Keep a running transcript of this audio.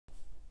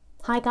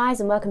Hi guys,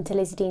 and welcome to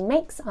Lizzie Dean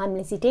Makes. I'm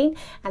Lizzie Dean,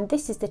 and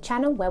this is the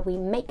channel where we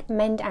make,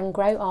 mend and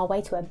grow our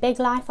way to a big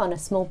life on a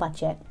small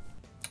budget.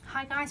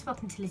 Hi guys,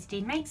 welcome to Lizzie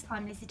Dean Makes.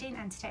 I'm Lizzie Dean,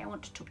 and today I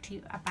want to talk to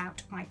you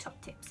about my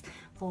top tips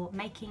for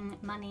making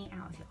money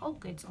out of your old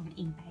goods on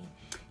eBay.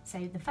 So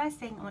the first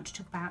thing I want to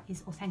talk about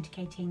is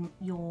authenticating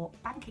your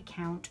bank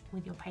account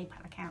with your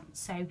PayPal account.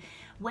 So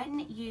when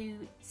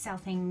you sell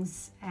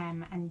things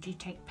and you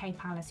take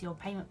PayPal as your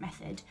payment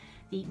method,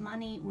 the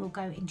money will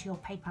go into your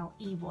PayPal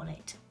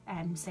e-wallet.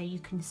 So you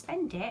can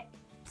spend it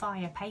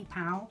via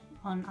PayPal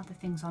on other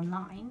things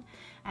online,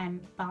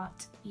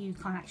 but you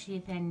can't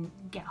actually then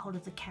get hold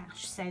of the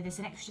cash. So there's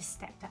an extra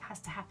step that has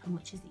to happen,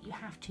 which is that you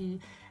have to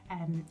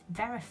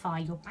verify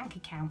your bank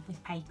account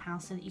with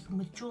PayPal so that you can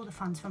withdraw the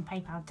funds from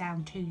PayPal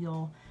down to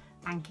your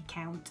bank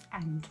account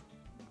and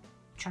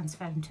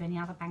transfer them to any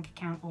other bank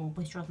account or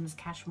withdraw them as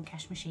cash from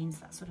cash machines,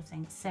 that sort of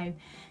thing. So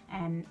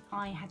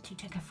I had to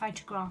take a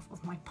photograph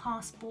of my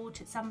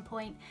passport at some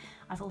point.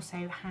 I've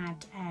also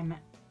had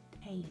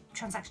a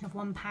transaction of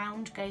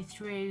 £1 go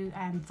through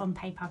from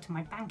PayPal to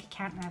my bank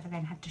account, and I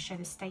then had to show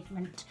the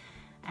statement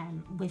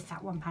with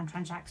that £1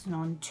 transaction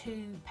on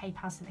to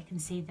PayPal so they can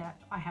see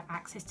that I have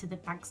access to the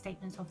bank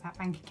statements of that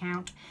bank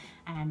account,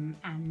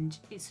 and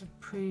it sort of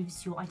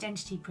proves your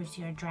identity, proves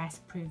your address,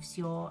 proves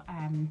your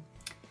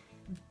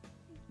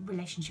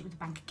relationship with the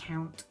bank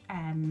account.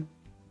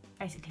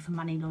 Basically for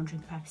money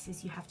laundering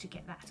purposes, you have to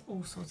get that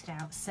all sorted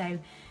out. So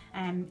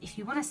if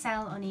you want to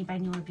sell on eBay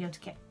and you want to be able to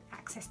get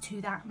access to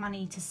that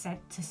money to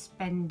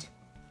spend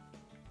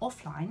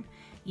offline,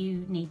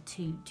 you need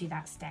to do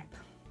that step.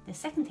 The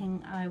second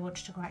thing I want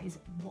to talk about is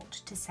what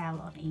to sell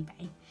on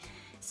eBay.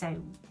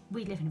 So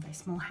we live in a very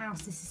small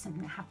house. This is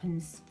something that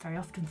happens very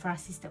often for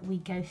us, is that we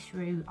go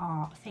through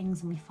our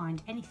things and we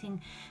find anything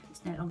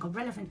that's no longer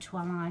relevant to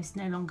our lives,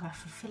 no longer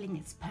fulfilling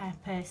its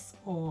purpose,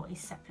 or is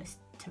surplus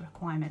to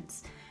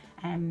requirements.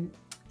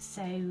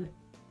 So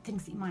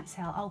things that you might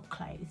sell, old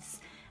clothes,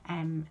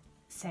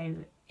 so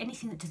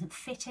anything that doesn't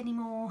fit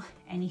anymore,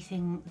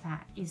 anything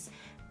that is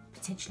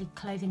potentially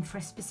clothing for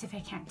a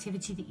specific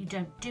activity that you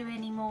don't do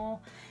anymore,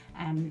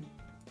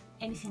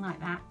 anything like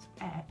that,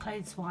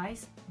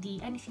 clothes-wise. The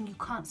only thing you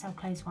can't sell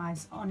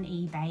clothes-wise on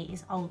eBay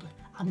is old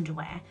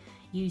underwear,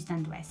 used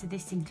underwear. So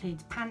this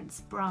includes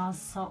pants,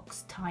 bras,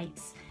 socks,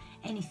 tights,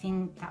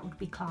 anything that would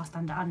be classed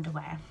under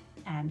underwear.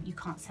 You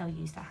can't sell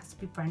used, that has to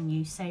be brand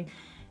new, so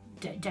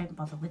don't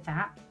bother with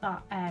that.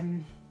 But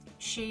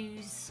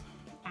shoes,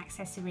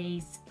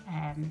 accessories,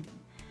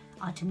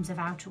 items of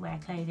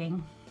outerwear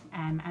clothing,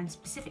 and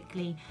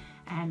specifically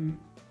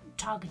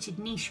targeted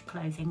niche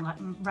clothing like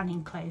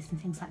running clothes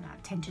and things like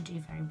that tend to do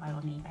very well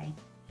on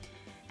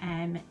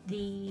eBay.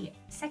 The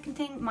second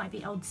thing might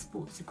be old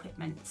sports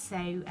equipment. So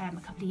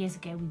a couple of years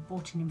ago we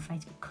bought an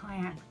inflatable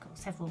kayak, got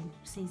several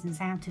seasons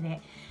out of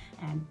it.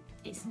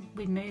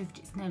 We moved,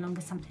 it's no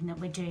longer something that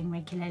we're doing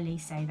regularly,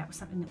 so that was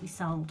something that we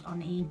sold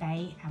on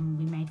eBay and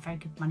we made very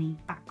good money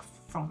back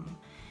from.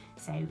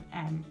 So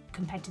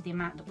compared to the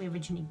amount that we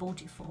originally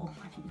bought it for,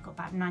 I think we got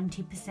about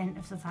 90%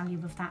 of the value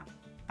of that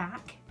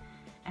back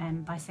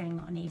by selling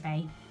it on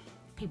eBay.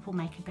 People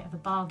make a bit of a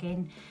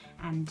bargain,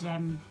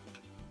 and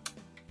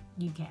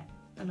you get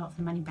a lot of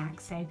the money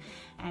back. So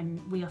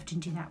we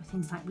often do that with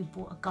things like we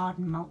bought a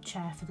garden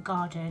mulcher for the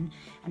garden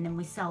and then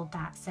we sold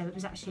that, so it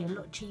was actually a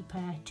lot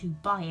cheaper to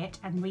buy it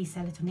and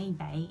resell it on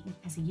eBay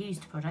as a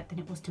used product than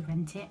it was to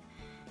rent it.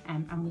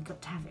 And we got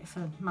to have it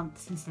for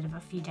months instead of a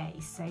few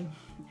days. So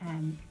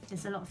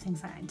there's a lot of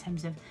things like that in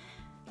terms of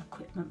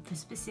equipment for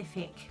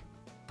specific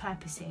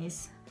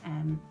purposes.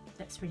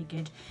 That's really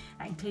good.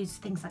 That includes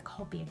things like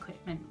hobby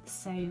equipment.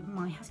 So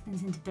my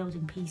husband's into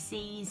building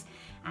PCs,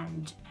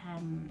 and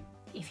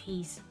if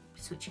he's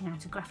switching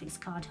out a graphics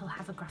card, he'll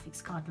have a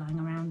graphics card lying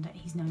around that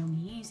he's no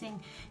longer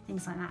using.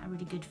 Things like that are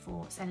really good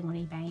for selling on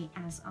eBay,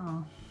 as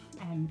are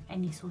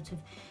any sort of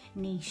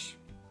niche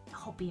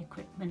hobby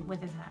equipment,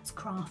 whether that's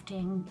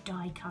crafting,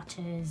 die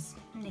cutters,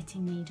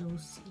 knitting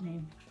needles, you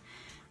know,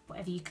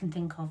 whatever you can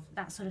think of,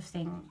 that sort of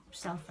thing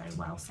sells very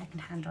well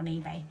secondhand on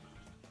eBay.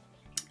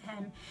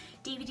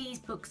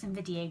 DVDs, books and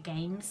video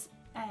games,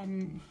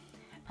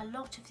 a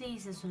lot of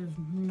these are sort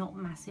of not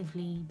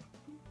massively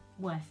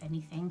worth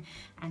anything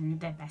and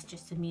they're best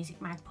just a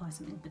music magpie or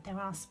something, but there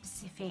are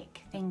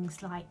specific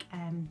things like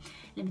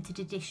limited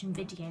edition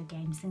video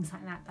games, things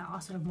like that, that are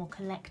sort of more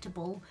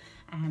collectible,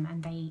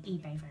 and they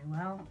eBay very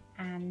well.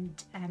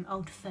 And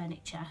old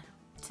furniture,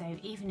 so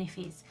even if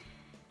it's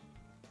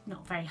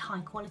not very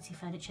high quality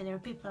furniture, there are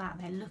people out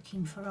there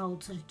looking for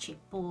old sort of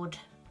chipboard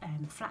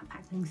flat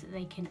pack things that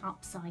they can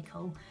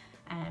upcycle,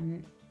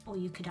 or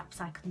you could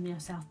upcycle them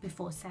yourself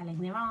before selling.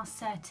 There are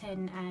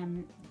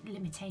certain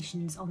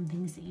limitations on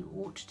things that you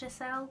ought to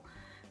sell,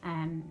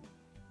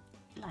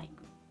 like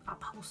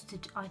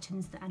upholstered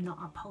items that are not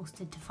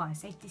upholstered to fire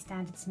safety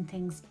standards and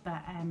things,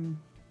 but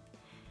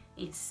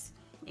it's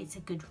a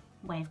good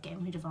way of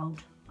getting rid of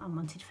old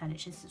unwanted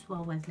furniture, so it's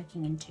well worth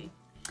looking into.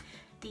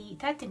 The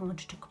third thing I want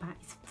to talk about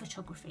is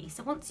photography.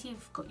 So once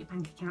you've got your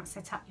bank account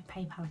set up, your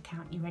PayPal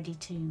account, you're ready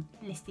to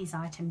list these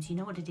items, you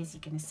know what it is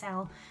you're going to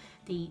sell.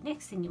 The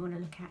next thing you want to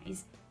look at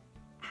is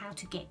how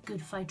to get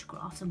good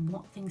photographs and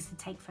what things to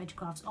take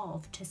photographs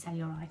of to sell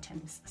your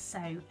items. So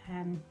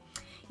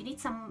you need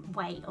some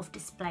way of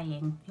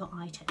displaying your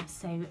items.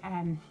 So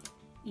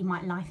you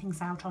might lie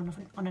things out on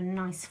a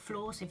nice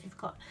floor. So if you've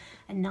got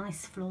a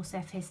nice floor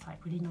surface,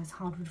 like really nice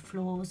hardwood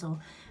floors, or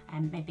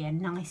maybe a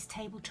nice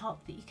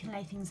tabletop that you can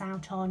lay things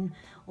out on,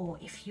 or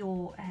if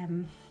you're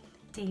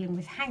dealing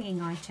with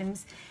hanging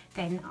items,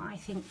 then I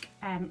think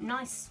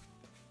nice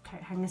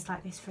coat hangers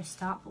like this for a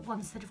start, but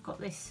ones that have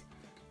got this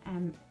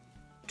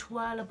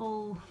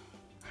twirlable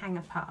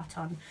hanger part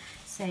on.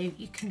 So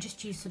you can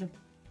just use sort of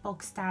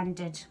bog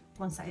standard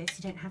ones like this.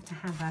 You don't have to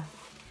have a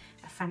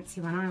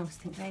fancy one. I always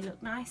think they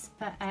look nice,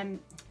 but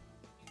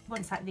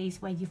ones like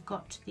these where you've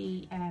got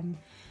the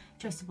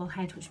adjustable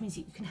head, which means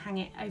that you can hang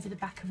it over the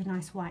back of a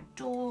nice white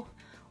door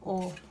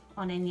or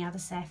on any other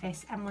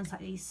surface, and ones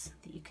like these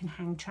that you can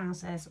hang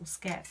trousers or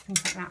skirts,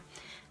 things like that,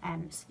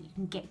 so that you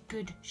can get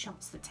good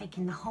shots that take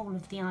in the whole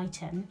of the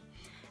item.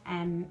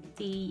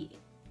 The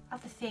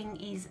other thing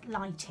is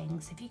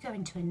lighting. So if you go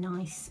into a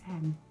nice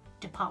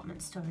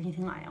department store or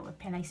anything like that where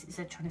places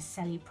are trying to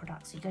sell you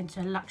products, you go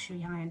into a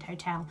luxury high-end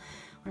hotel,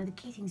 one of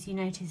the key things you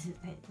notice is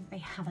that they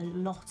have a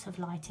lot of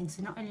lighting.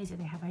 So not only do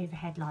they have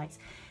overhead lights,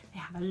 they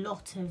have a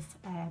lot of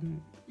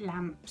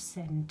lamps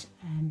and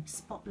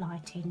spot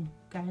lighting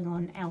going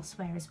on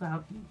elsewhere as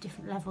well,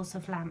 different levels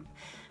of lamp,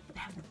 but they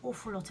have an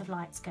awful lot of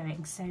lights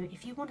going. So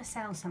if you want to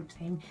sell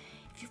something,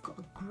 if you've got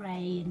a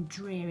grey and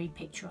dreary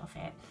picture of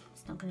it,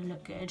 it's not going to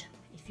look good.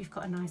 If you've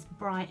got a nice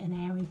bright and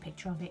airy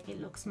picture of it, it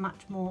looks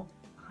much more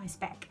high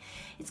spec.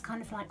 It's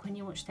kind of like when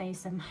you watch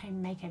those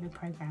home makeover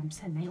programs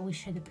and they always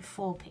show the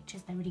before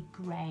pictures, they're really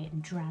grey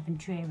and drab and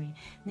dreary,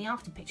 and the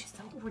after pictures,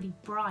 they're all really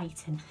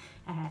bright and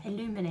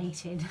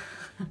illuminated.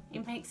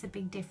 It makes a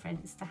big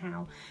difference to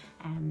how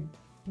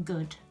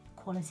good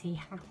quality,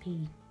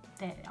 happy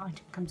the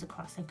item comes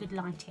across. So good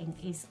lighting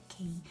is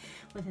key,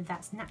 whether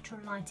that's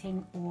natural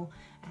lighting or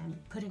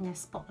putting a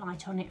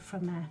spotlight on it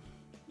from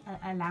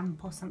a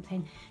lamp or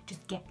something.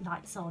 Just get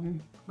lights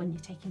on when you're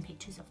taking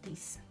pictures of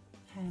these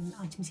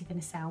items you're going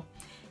to sell.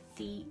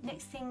 The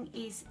next thing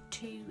is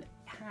to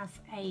have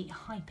a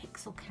high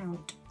pixel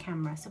count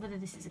camera. So whether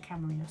this is a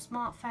camera on your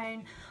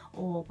smartphone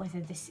or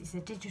whether this is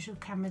a digital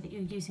camera that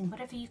you're using,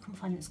 whatever you can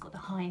find that's got the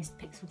highest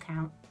pixel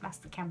count, that's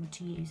the camera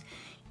to use.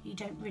 You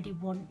don't really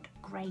want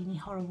grainy,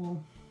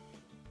 horrible,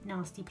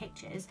 nasty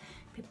pictures.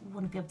 People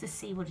want to be able to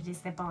see what it is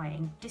they're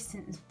buying.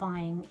 Distance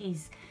buying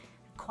is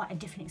quite a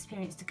different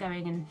experience to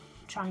going and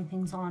trying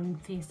things on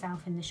for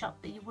yourself in the shop,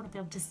 but you want to be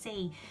able to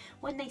see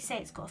when they say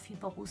it's got a few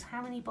bubbles,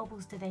 how many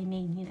bubbles do they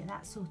mean, you know,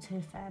 that sort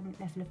of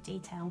level of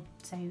detail.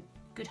 So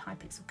good high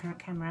pixel count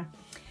camera.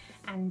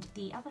 And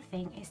the other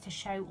thing is to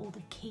show all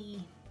the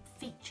key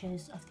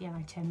features of the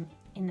item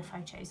in the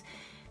photos.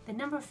 The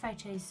number of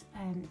photos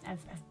of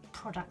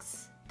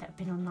products that have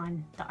been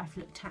online that I've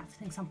looked at,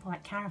 for example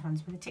like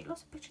caravans, where they take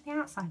lots of pictures of the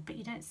outside but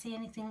you don't see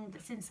anything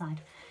that's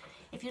inside.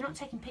 If you're not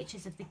taking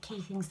pictures of the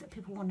key things that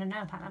people want to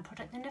know about that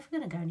product, they're never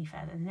going to go any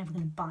further, they're never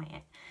going to buy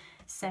it.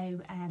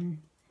 So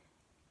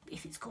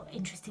if it's got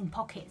interesting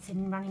pockets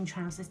in running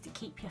trousers to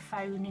keep your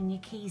phone and your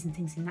keys and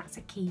things in, that's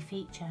a key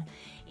feature.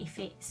 If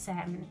it's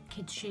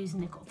kids' shoes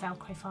and they've got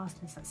Velcro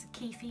fasteners, that's a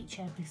key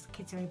feature because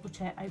kids are able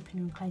to open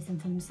and close them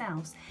for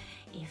themselves.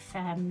 If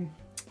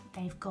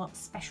they've got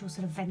special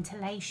sort of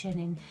ventilation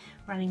in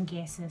running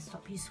gear to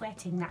stop you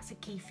sweating, that's a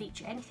key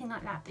feature. Anything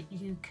like that that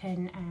you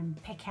can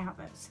pick out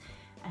that's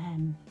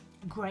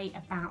great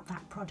about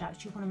that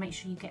product, you want to make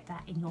sure you get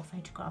that in your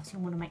photographs. You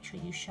want to make sure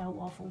you show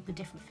off all the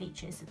different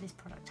features that this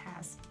product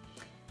has.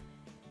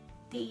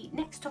 The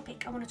next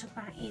topic I want to talk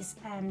about is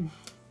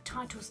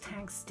titles,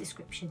 tags,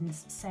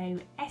 descriptions. So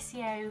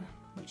SEO,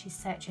 which is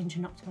search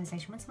engine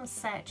optimization. When someone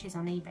searches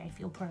on eBay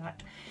for your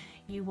product,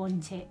 you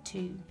want it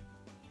to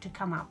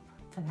come up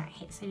for that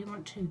hit. So you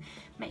want to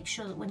make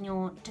sure that when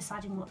you're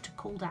deciding what to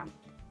call that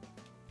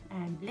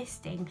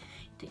listing,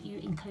 that you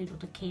include all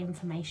the key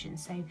information.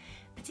 So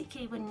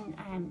particularly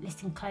when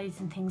listing clothes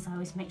and things, I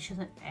always make sure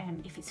that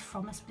if it's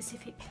from a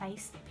specific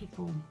place that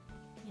people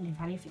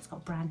value, if it's got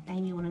a brand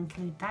name, you want to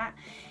include that.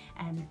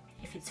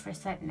 If it's for a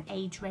certain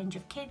age range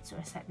of kids or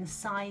a certain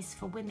size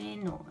for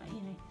women, or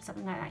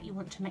something like that, you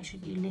want to make sure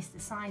that you list the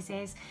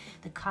sizes,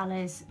 the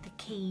colours, the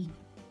key.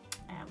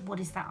 What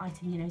is that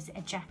item? Is it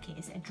a jacket?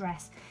 Is it a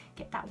dress?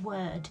 Get that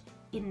word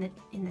in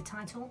the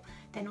title.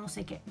 Then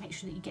also make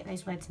sure that you get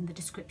those words in the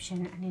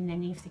description and in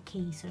any of the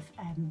key sort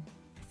of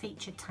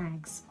feature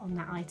tags on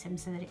that item,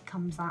 so that it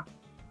comes up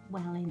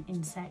well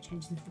in search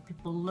engines for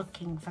people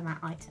looking for that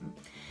item.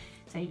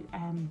 So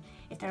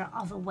if there are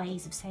other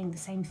ways of saying the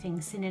same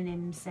thing,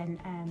 synonyms, and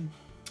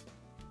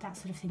that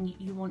sort of thing,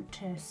 you want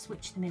to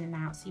switch them in and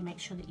out, so you make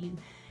sure that you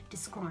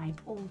describe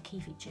all the key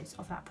features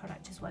of that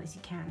product as well as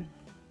you can.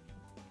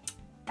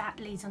 that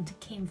leads on to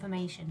key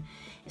information.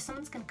 If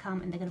someone's going to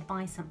come and they're going to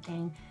buy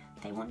something,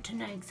 they want to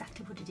know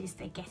exactly what it is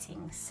they're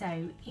getting.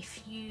 So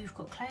if you've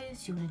got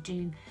clothes, you want to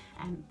do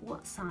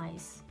what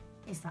size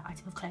is that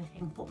item of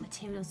clothing, what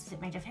materials is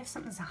it made of. If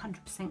something's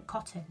 100%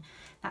 cotton,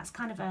 that's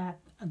kind of a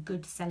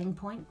good selling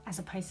point, as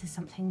opposed to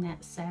something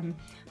that's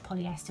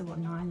polyester or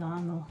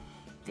nylon or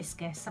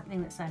viscose,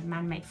 something that's a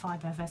man-made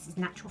fibre versus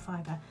natural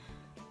fibre.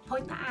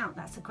 Point that out,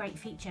 that's a great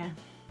feature.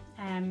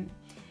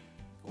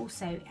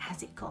 Also,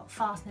 has it got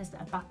fasteners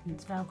that are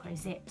buttons, velcro,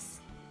 zips?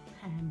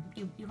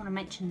 You want to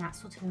mention that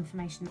sort of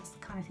information. That's the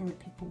kind of thing that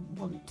people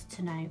want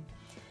to know.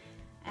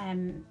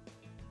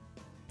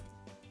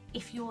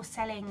 If you're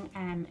selling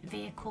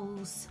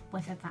vehicles,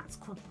 whether that's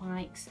quad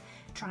bikes,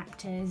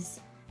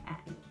 tractors,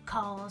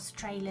 cars,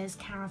 trailers,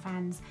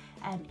 caravans,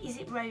 is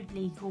it road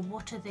legal?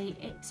 What are the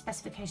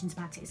specifications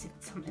about it? Is it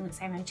something that's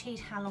MOT'd?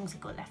 How long's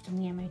it got left on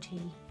the MOT?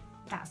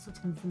 That sort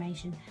of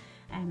information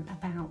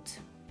about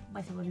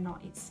whether or not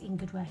it's in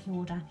good working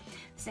order.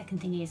 The second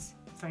thing is,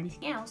 for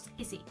anything else,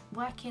 is it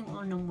working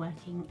or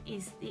non-working?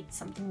 Is it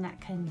something that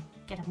can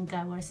get up and go,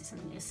 or is it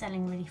something you're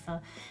selling really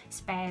for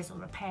spares or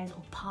repairs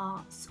or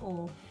parts,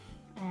 or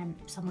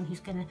someone who's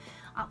going to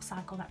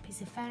upcycle that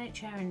piece of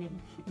furniture and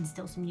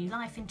instill some new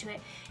life into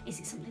it? Is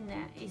it something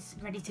that is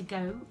ready to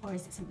go, or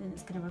is it something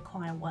that's going to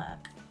require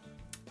work?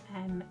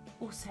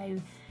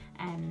 Also,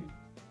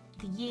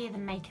 the year, the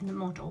make and the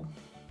model.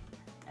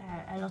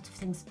 A lot of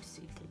things,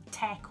 specifically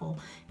tech or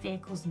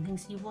vehicles and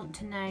things, you want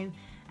to know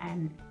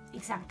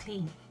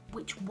exactly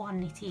which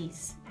one it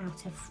is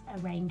out of a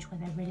range where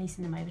they're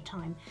releasing them over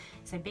time.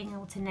 So being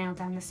able to nail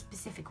down the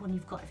specific one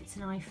you've got. If it's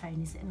an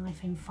iPhone, is it an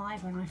iPhone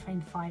 5 or an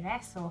iPhone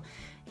 5S, or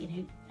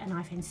an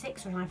iPhone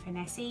 6 or an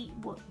iPhone SE?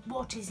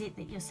 What is it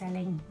that you're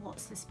selling?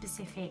 What's the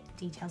specific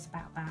details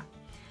about that?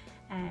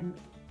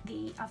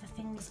 The other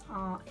things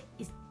are,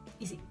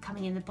 is it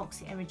coming in the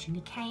box it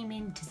originally came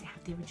in? Does it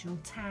have the original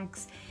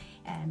tags?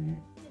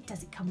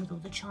 Does it come with all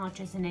the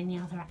chargers and any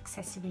other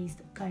accessories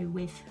that go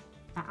with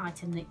that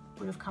item that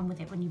would have come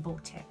with it when you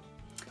bought it?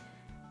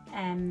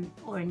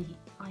 Or any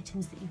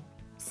items that you've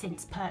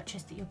since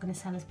purchased that you're going to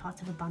sell as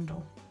part of a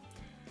bundle.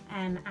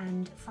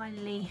 And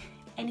finally,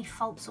 any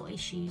faults or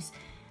issues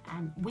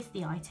with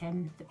the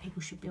item that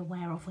people should be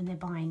aware of when they're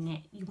buying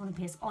it. You want to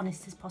be as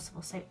honest as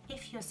possible. So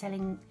if you're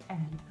selling a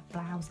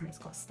blouse and it's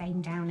got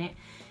stain down it,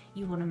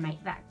 you want to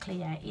make that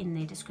clear in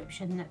the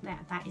description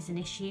that is an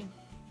issue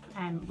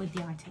with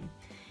the item.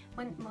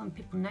 When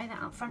people know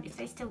that up front, if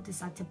they still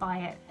decide to buy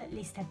it, at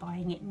least they're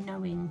buying it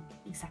knowing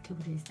exactly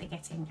what it is they're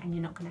getting, and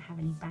you're not going to have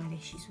any bad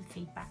issues with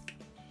feedback.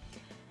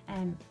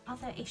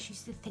 Other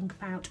issues to think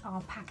about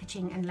are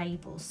packaging and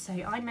labels. So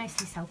I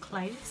mostly sell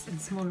clothes and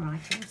smaller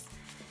items,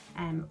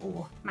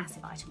 or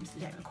massive items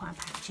that don't require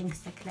packaging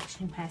because they're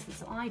collection purposes.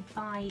 So I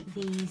buy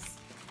these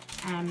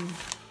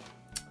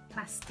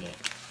plastic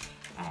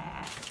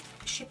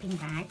shipping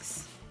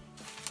bags,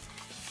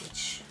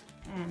 which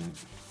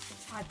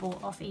I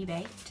bought off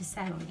eBay to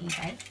sell on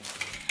eBay,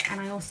 and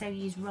I also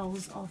use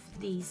rolls of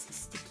these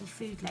sticky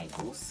food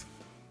labels.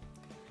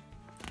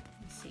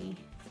 You see,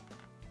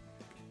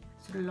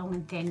 sort of long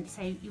and thin.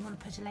 So you want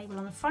to put a label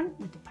on the front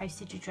with the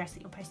postage address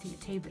that you're posting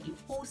it to, but you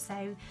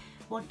also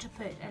want to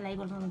put a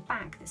label on the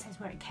back that says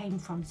where it came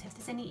from. So if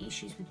there's any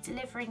issues with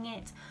delivering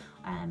it,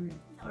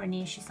 or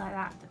any issues like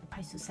that, that the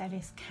postal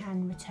service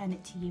can return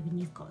it to you, and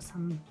you've got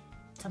some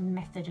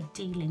method of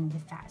dealing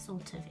with that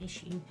sort of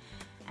issue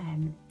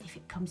if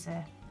it comes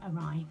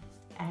awry.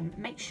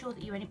 Make sure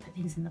that you only put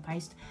things in the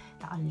post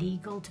that are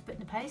legal to put in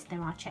the post.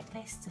 There are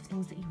checklists of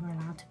things that you are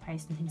allowed to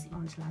post and things that you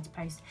aren't allowed to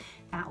post.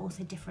 That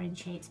also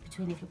differentiates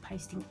between if you're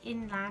posting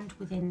inland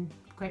within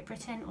Great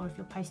Britain or if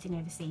you're posting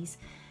overseas.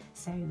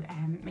 So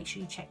make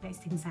sure you check those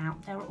things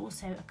out. There are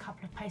also a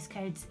couple of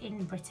postcodes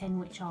in Britain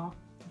which are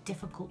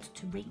difficult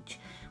to reach,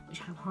 which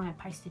have higher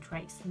postage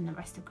rates than the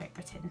rest of Great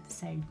Britain,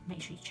 so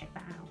make sure you check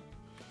that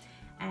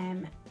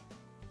out.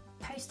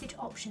 Postage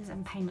options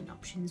and payment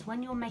options.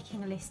 When you're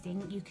making a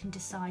listing, you can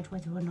decide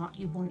whether or not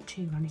you want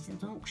to run it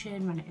as an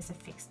auction, run it as a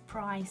fixed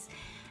price,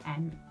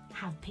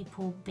 have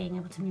people being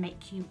able to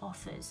make you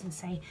offers and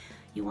say,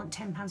 you want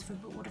 £10 for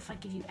it, but what if I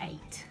give you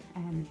 8?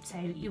 So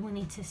you will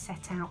need to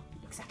set out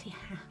exactly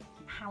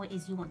how it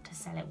is you want to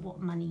sell it, what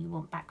money you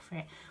want back for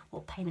it,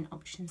 what payment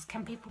options.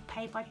 Can people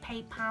pay by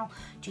PayPal?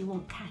 Do you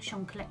want cash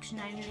on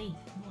collection only?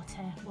 What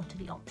are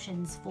the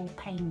options for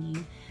paying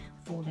you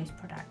for those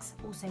products?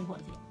 Also, what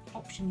are the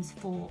options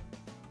for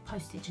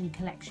postage and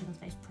collection of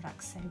those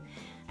products? So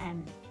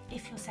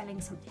if you're selling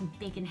something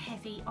big and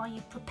heavy, are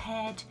you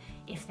prepared,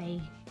 if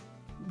they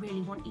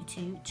really want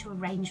you to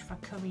arrange for a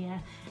courier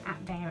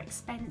at their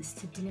expense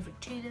to deliver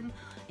it to them?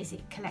 Is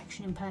it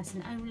collection in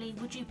person only?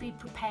 Would you be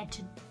prepared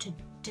to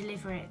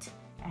deliver it,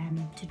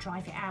 to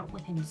drive it out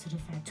within sort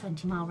of a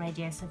 20-mile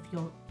radius of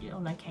your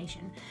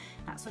location?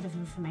 That sort of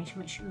information,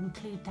 make sure you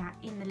include that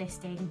in the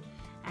listing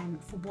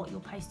for what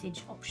your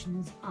postage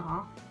options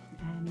are.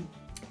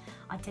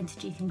 I tend to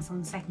do things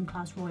on second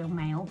class Royal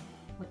Mail,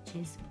 which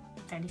is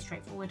fairly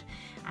straightforward,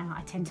 and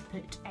I tend to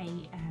put a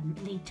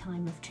lead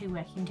time of 2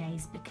 working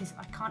days because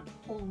I can't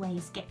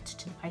always get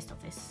to the post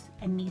office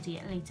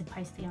immediately to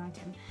post the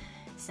item.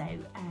 So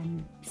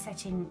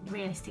setting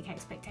realistic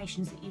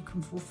expectations that you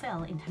can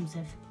fulfill in terms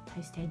of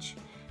postage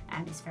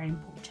is very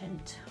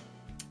important.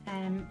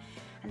 And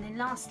then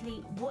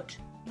lastly, what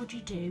would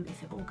you do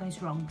if it all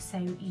goes wrong? So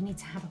you need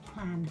to have a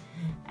plan.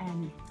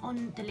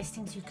 On the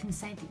listings you can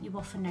say that you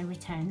offer no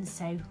returns,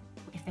 so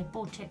if they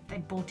bought it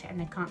and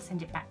they can't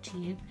send it back to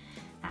you,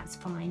 that's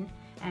fine,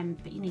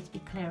 but you need to be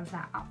clear of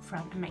that up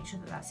front and make sure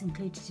that that's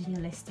included in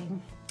your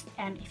listing.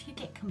 If you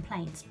get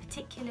complaints,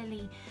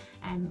 particularly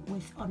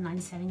with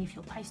online selling, if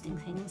you're posting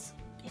things,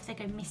 if they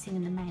go missing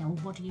in the mail,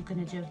 what are you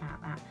going to do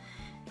about that?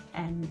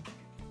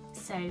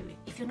 So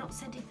if you're not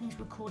sending things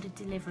recorded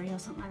delivery or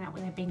something like that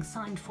where they're being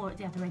signed for at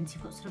the other end, so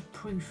you've got sort of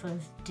proof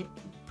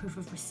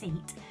of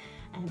receipt,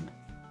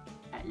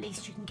 at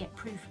least you can get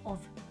proof of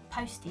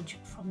postage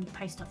from the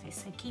post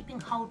office. So keeping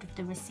hold of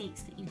the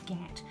receipts that you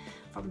get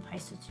from the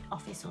post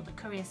office or the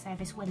courier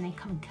service when they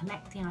come and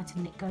collect the item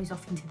and it goes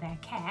off into their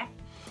care,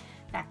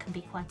 that can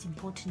be quite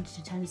important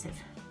in terms of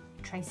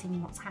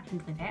tracing what's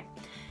happened with it.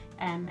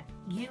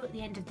 You at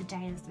the end of the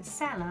day as the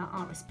seller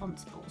are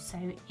responsible, so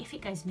if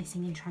it goes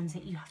missing in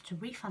transit you have to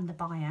refund the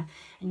buyer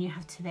and you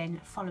have to then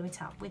follow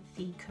it up with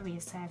the courier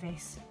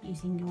service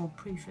using your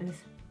proof of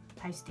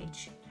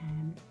postage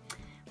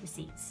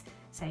receipts.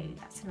 So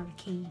that's another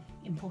key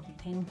important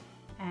thing.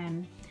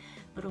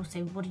 But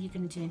also, what are you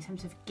going to do in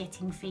terms of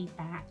getting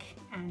feedback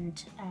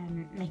and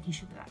making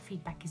sure that that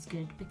feedback is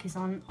good, because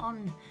on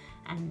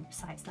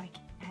sites like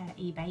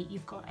eBay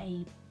you've got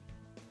a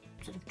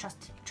sort of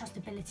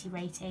trustability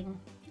rating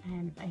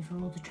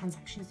over all the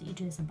transactions that you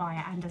do as a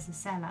buyer and as a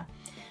seller.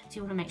 So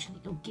you want to make sure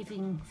that you're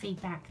giving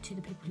feedback to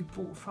the people who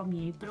bought from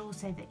you, but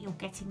also that you're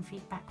getting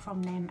feedback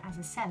from them as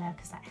a seller,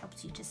 because that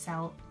helps you to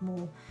sell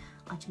more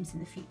items in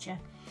the future.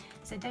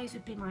 So those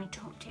would be my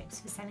top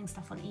tips for selling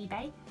stuff on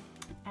eBay.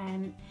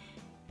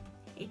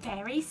 It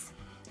varies.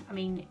 I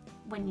mean,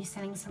 when you're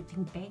selling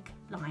something big,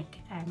 like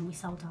we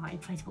sold our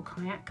inflatable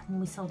kayak and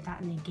we sold that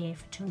in a gear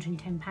for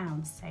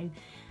 £210, so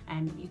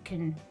you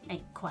can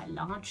make quite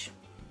large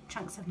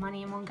chunks of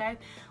money in one go,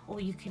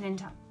 or you can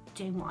end up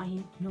doing what I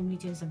normally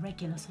do as a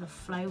regular sort of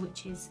flow,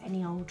 which is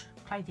any old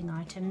clothing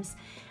items,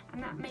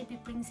 and that maybe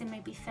brings in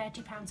maybe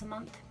 £30 a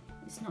month.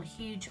 It's not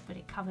huge, but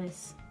it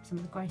covers some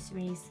of the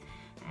groceries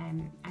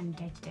and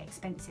day-to-day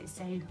expenses,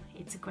 so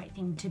it's a great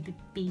thing to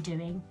be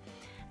doing.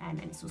 And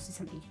it's also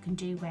something you can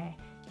do where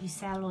you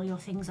sell all your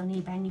things on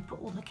eBay and you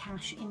put all the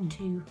cash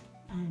into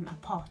a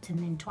pot, and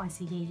then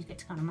twice a year you get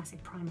to go on a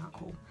massive Primark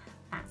haul.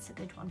 That's a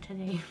good one to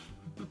do.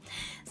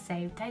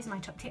 So those are my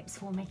top tips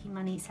for making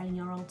money selling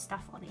your old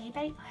stuff on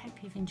eBay. I hope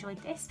you've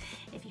enjoyed this.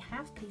 If you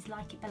have, please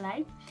like it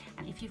below.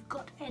 And if you've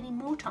got any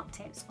more top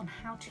tips on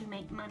how to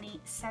make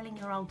money selling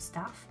your old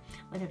stuff,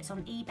 whether it's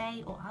on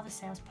eBay or other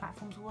sales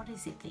platforms, what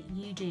is it that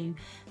you do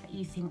that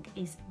you think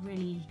is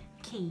really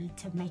key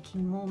to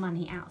making more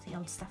money out of the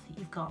old stuff that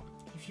you've got?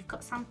 If you've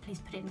got some, please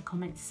put it in the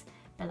comments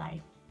below.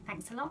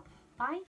 Thanks a lot. Bye.